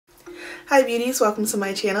Hi beauties, welcome to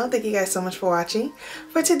my channel. Thank you guys so much for watching.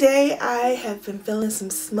 For today, I have been feeling some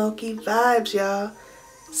smoky vibes, y'all.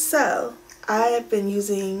 So, I have been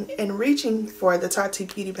using and reaching for the Tati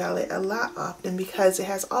Beauty palette a lot often because it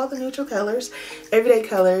has all the neutral colors, everyday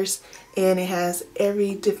colors, and it has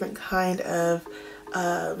every different kind of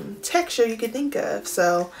texture you could think of.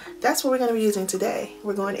 So that's what we're going to be using today.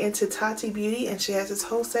 We're going into Tati Beauty, and she has this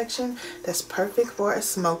whole section that's perfect for a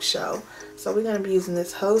smoke show. So we're going to be using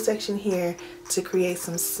this whole section here to create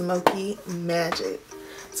some smoky magic.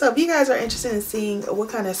 So if you guys are interested in seeing what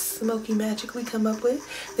kind of smoky magic we come up with,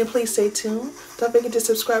 then please stay tuned. Don't forget to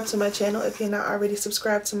subscribe to my channel if you're not already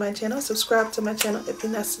subscribed to my channel. Subscribe to my channel if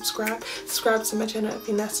you're not subscribed. Subscribe to my channel if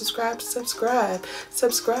you're not subscribed. Subscribe.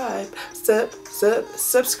 Subscribe.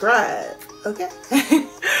 Okay?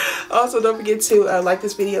 Also, don't forget to like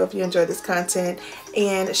this video if you enjoyed this content,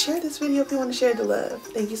 and share this video if you want to share the love.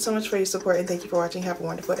 Thank you so much for your support, and thank you for watching. Have a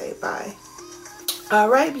wonderful day. Bye.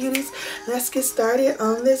 Alright beauties, let's get started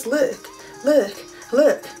on this look.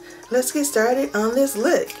 Let's get started on this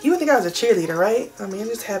look. You would think I was a cheerleader, right? I mean, I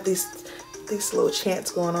just have these little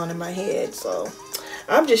chants going on in my head, so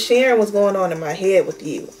I'm just sharing what's going on in my head with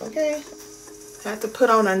you, okay? I have to put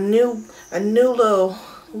on a new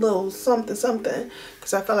little something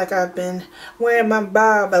because I feel like I've been wearing my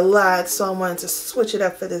bob a lot, so I wanted to switch it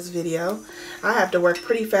up for this video. I have to work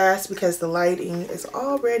pretty fast because the lighting is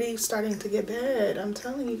already starting to get bad. I'm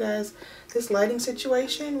telling you guys, this lighting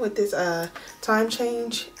situation with this time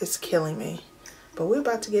change is killing me, but we're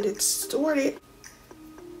about to get it started.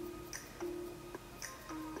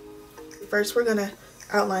 First, we're gonna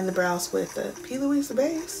outline the brows with the P. Louise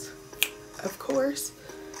base, of course.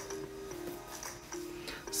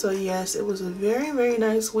 So yes, it was a very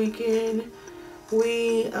nice weekend.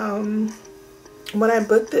 We when I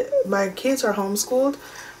booked it, my kids are homeschooled,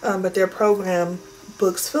 but their program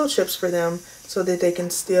books field trips for them so that they can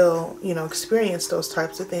still, you know, experience those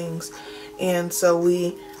types of things. And so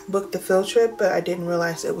we booked the field trip, but I didn't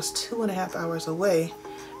realize it was 2.5 hours away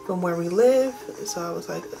from where we live. So I was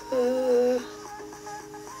like,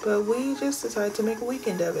 but we just decided to make a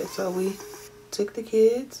weekend of it. So we took the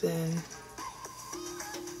kids and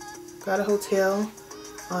got a hotel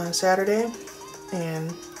on Saturday,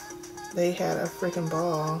 and they had a freaking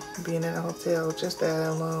ball being in a hotel, just that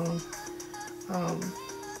alone.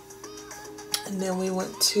 And then we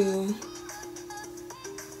went to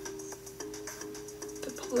the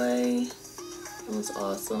play. It was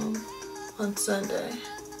awesome on Sunday.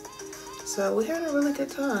 So we had a really good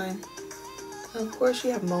time. Of course, you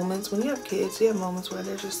have moments, when you have kids, you have moments where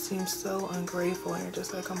they just seem so ungrateful, and you're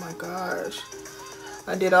just like, oh my gosh,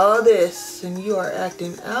 I did all this and you are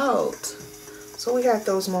acting out. So we had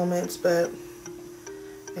those moments, but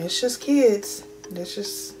it's just kids. That's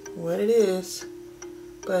just what it is.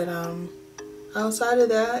 But outside of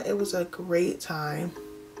that, it was a great time.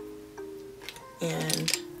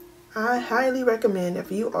 And I highly recommend,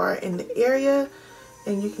 if you are in the area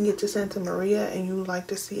and you can get to Santa Maria and you like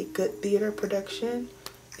to see a good theater production,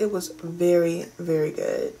 it was very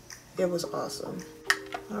good. It was awesome.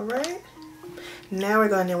 Alright. Now we're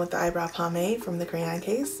going in with the eyebrow pomade from the crayon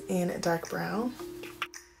case in dark brown.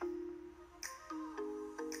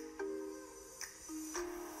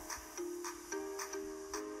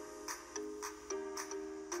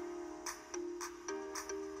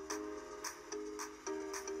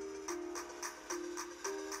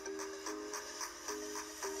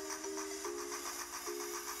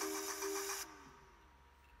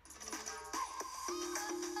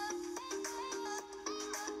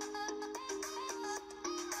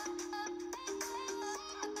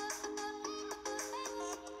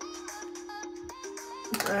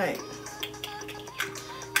 Right.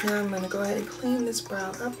 Now I'm going to go ahead and clean this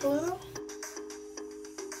brow up a little.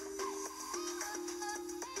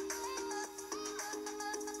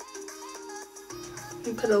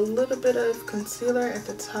 And put a little bit of concealer at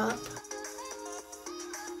the top.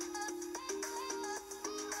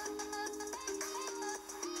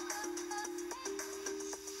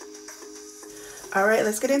 Alright,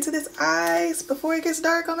 let's get into this eyes before it gets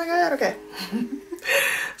dark. Oh my god, okay.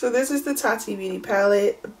 So this is the Tati Beauty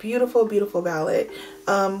palette. Beautiful palette.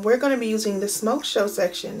 We're going to be using the smoke show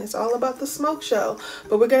section. It's all about the smoke show.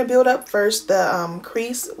 But we're going to build up first the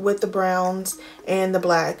crease with the browns and the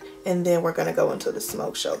black. And then we're going to go into the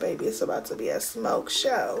smoke show, baby. It's about to be a smoke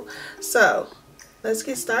show. So let's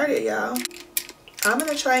get started, y'all. I'm going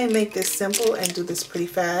to try and make this simple and do this pretty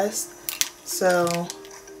fast. So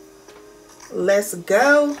let's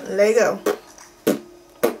go. Let go.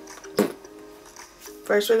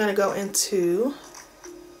 First, we're going to go into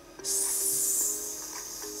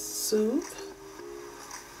Soothe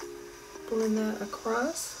blend that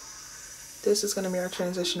across. This is going to be our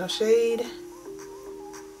transitional shade.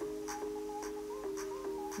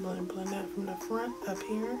 I'm going to blend that from the front up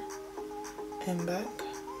here and back.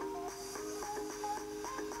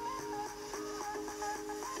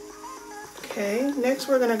 Okay, next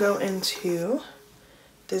we're going to go into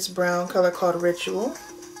this brown color called Ritual.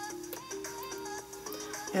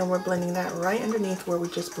 And we're blending that right underneath where we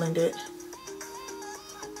just blended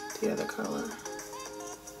the other color.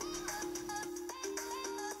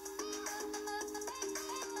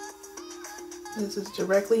 This is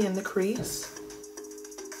directly in the crease.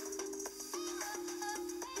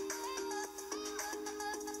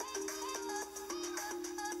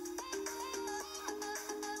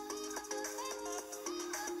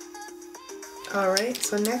 Alright,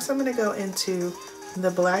 so next I'm going to go into the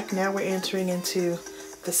black. Now we're entering into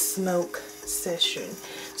the smoke session.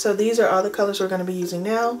 So these are all the colors we're going to be using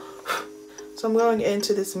now. So I'm going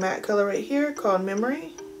into this matte color right here called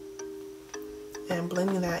Memory and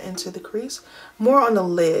blending that into the crease. More on the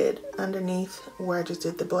lid underneath where I just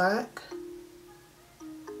did the black.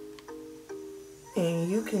 And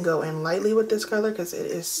you can go in lightly with this color because it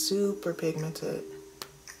is super pigmented.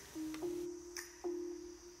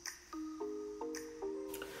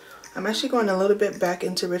 I'm actually going a little bit back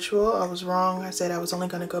into Ritual. I was wrong. I said I was only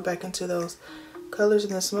going to go back into those colors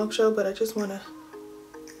in the smoke show, but I just want to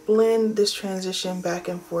blend this transition back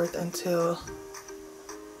and forth until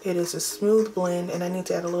it is a smooth blend, and I need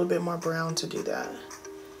to add a little bit more brown to do that.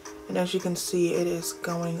 And as you can see, it is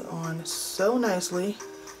going on so nicely,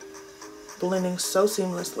 blending so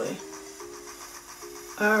seamlessly.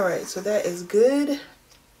 Alright, so that is good.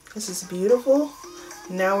 This is beautiful.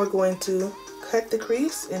 Now we're going to cut the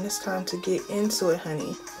crease, and it's time to get into it,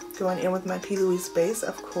 honey. Going in with my P. Louise base,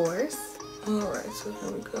 of course. Alright, so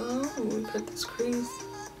here we go. We cut this crease.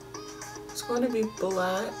 It's going to be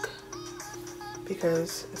black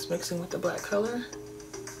because it's mixing with the black color,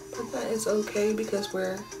 but that is okay because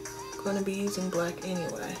we're going to be using black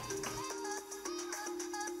anyway.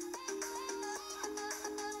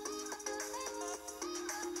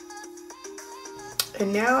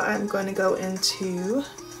 And now I'm going to go into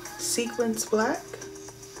sequence black.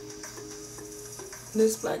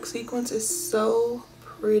 This black sequence is so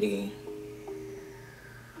pretty.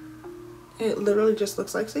 It literally just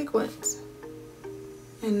looks like sequins.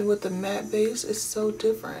 And with the matte base, it's so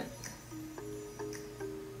different.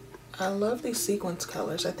 I love these sequence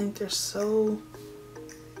colors. I think they're so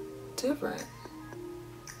different.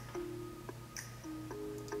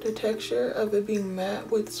 The texture of it being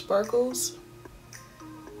matte with sparkles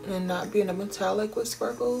and not being a metallic with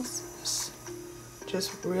sparkles is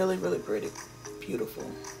just really, really pretty. Beautiful.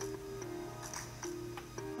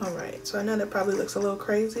 Alright, so I know that probably looks a little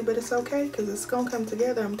crazy, but it's okay because it's gonna come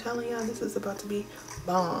together. I'm telling y'all, this is about to be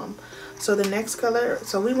bomb. So the next color,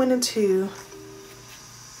 so we went into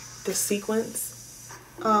the sequence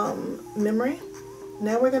Memory.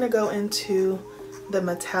 Now we're gonna go into the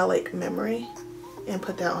metallic Memory and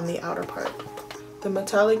put that on the outer part. The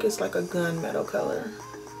metallic is like a gunmetal color.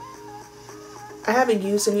 I haven't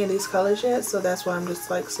used any of these colors yet, so that's why I'm just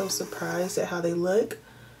like so surprised at how they look.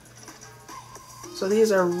 So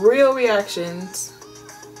these are real reactions.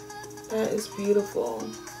 That is beautiful.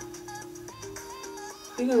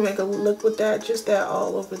 You can make a look with that, just that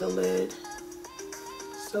all over the lid.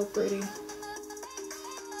 So pretty.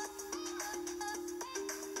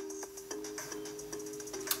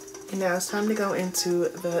 And now it's time to go into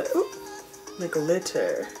the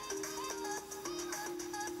glitter.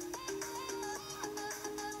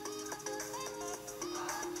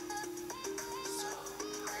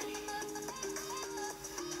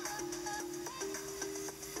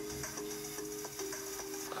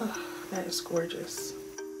 Oh, that is gorgeous.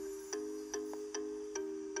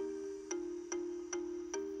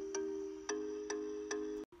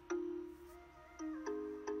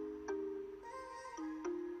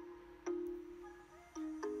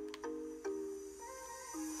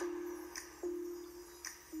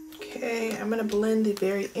 Okay, I'm gonna blend the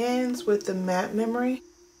very ends with the matte Memory.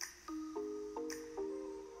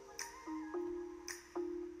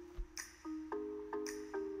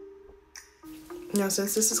 Now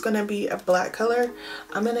since this is going to be a black color,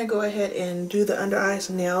 I'm going to go ahead and do the under eyes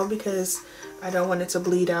now because I don't want it to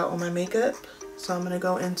bleed out on my makeup. So I'm going to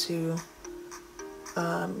go into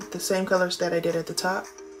the same colors that I did at the top.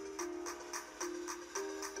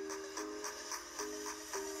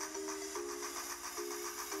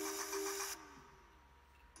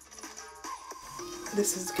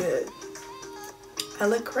 This is good. I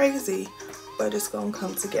look crazy, but it's going to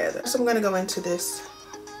come together. So I'm going to go into this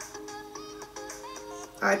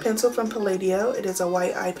eye pencil from Palladio. It is a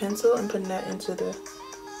white eye pencil. I'm putting that into the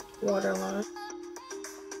waterline.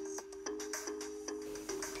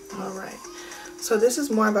 Alright, so this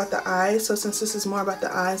is more about the eyes. So since this is more about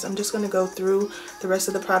the eyes, I'm just going to go through the rest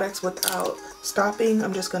of the products without stopping.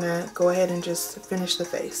 I'm just going to go ahead and just finish the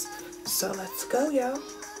face. So let's go, y'all.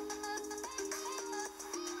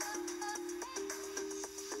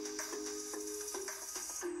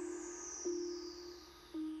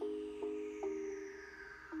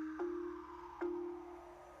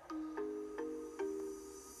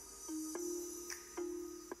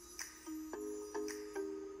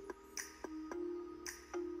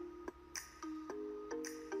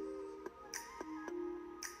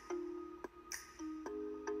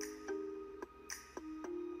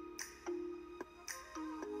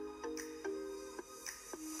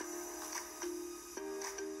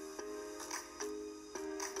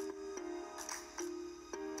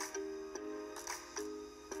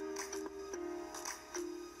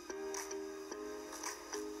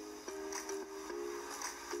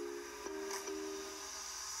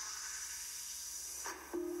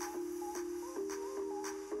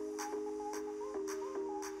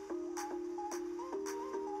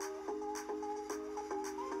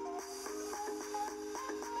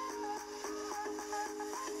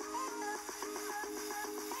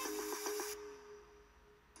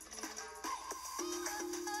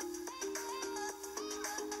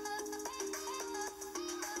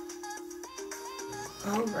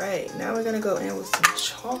 Alright, now we're going to go in with some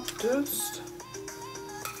chalk dust.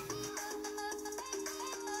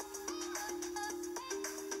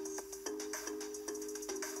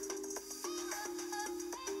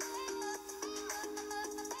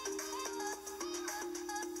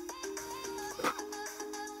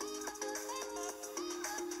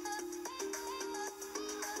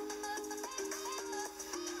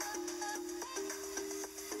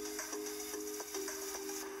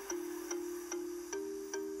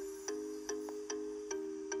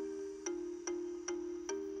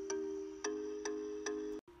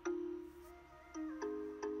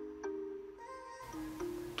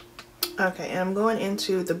 Okay, and I'm going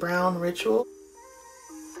into the brown ritual.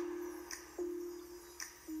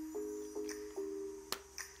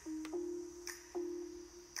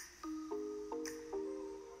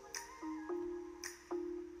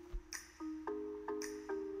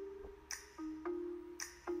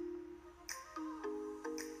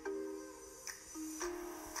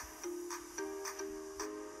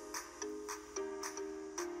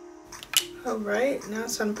 Alright, now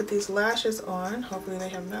it's time to put these lashes on. Hopefully they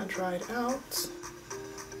have not dried out.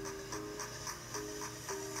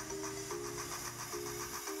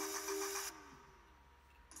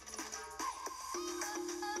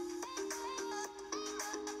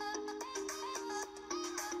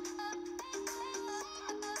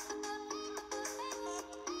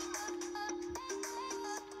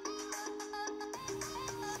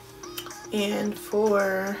 And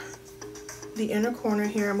for the inner corner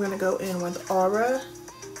here, I'm going to go in with Aura,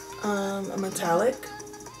 a metallic.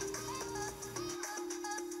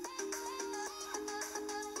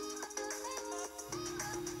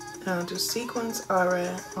 I'll just sequence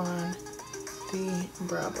Aura on the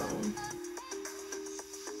brow bone.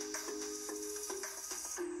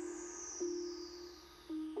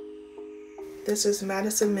 This is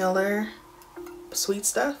Madison Miller Sweet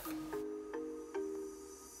Stuff.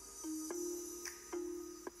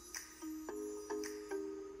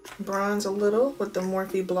 Bronze a little with the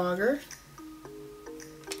Morphe Blogger.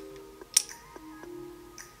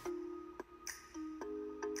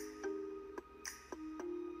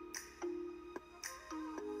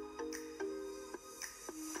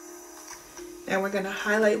 And we're going to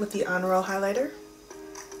highlight with the On Roll highlighter.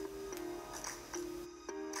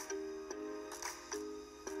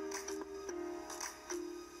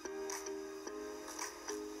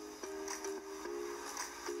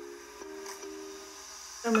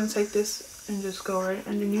 I'm going to take this and just go right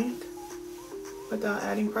underneath without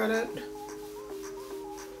adding product,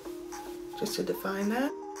 just to define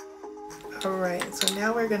that. Alright, so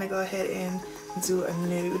now we're going to go ahead and do a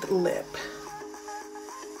nude lip.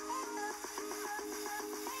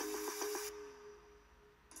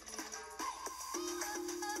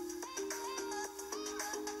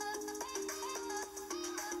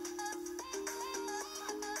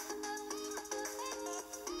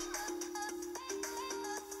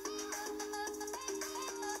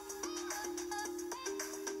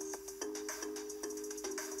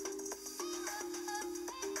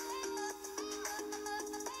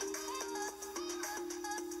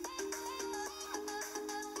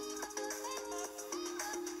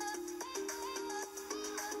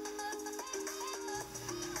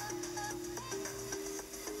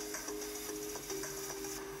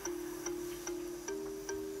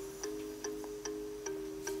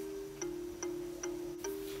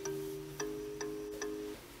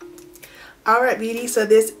 Alright beauty, so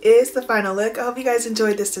this is the final look. I hope you guys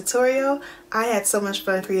enjoyed this tutorial. I had so much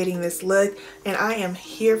fun creating this look and I am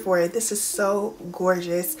here for it. This is so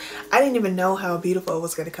gorgeous. I didn't even know how beautiful it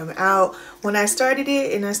was going to come out. When I started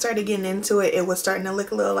it and I started getting into it, it was starting to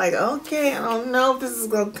look a little like, okay, I don't know if this is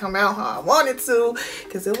going to come out how I want it to,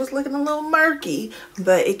 because it was looking a little murky,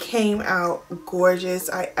 but it came out gorgeous.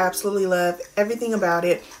 I absolutely love everything about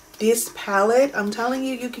it. This palette, I'm telling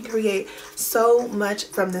you, you can create so much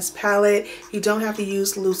from this palette. You don't have to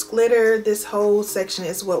use loose glitter. This whole section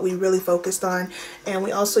is what we really focused on. And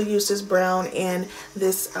we also use this brown and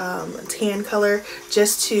this tan color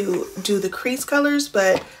just to do the crease colors.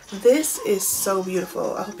 But this is so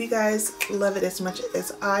beautiful. I hope you guys love it as much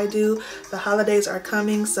as I do. The holidays are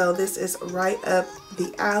coming, so this is right up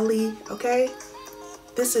the alley, okay?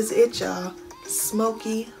 This is it, y'all.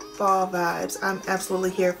 Smoky fall vibes. I'm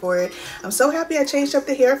absolutely here for it. I'm so happy I changed up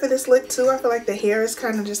the hair for this look too. I feel like the hair is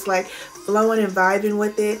kind of just like flowing and vibing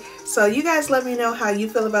with it. So you guys let me know how you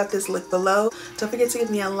feel about this look below. Don't forget to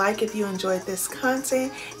give me a like if you enjoyed this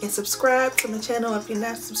content, and subscribe to my channel if you're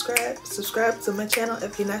not subscribed. Subscribe to my channel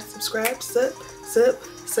if you're not subscribed.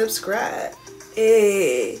 Subscribe.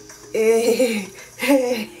 Hey.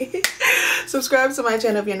 Subscribe to my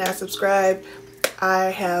channel if you're not subscribed.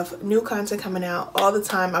 I have new content coming out all the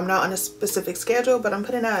time. I'm not on a specific schedule, but I'm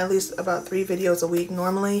putting out at least about 3 videos a week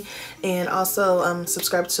normally. And also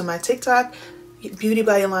subscribe to my TikTok, Beauty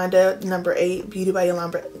by Yolanda #8, Beauty by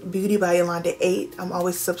Yolanda 8. I'm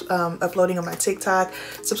always uploading on my TikTok.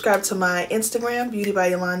 Subscribe to my Instagram, Beauty by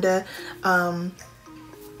Yolanda.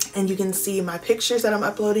 And you can see my pictures that I'm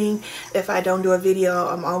uploading. If I don't do a video,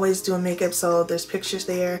 I'm always doing makeup, so there's pictures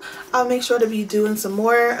there. I'll make sure to be doing some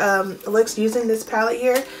more looks using this palette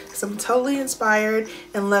here, because I'm totally inspired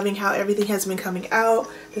and loving how everything has been coming out.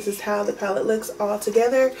 This is how the palette looks all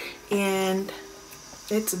together, and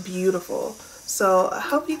it's beautiful. So I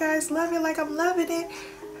hope you guys love it like I'm loving it.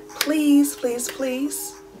 Please, please,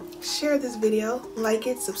 please share this video, like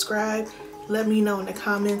it, subscribe. Let me know in the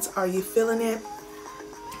comments, are you feeling it?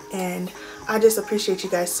 And I just appreciate you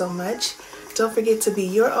guys so much. Don't forget to be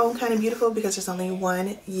your own kind of beautiful, because there's only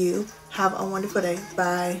one you. Have a wonderful day.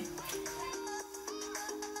 Bye.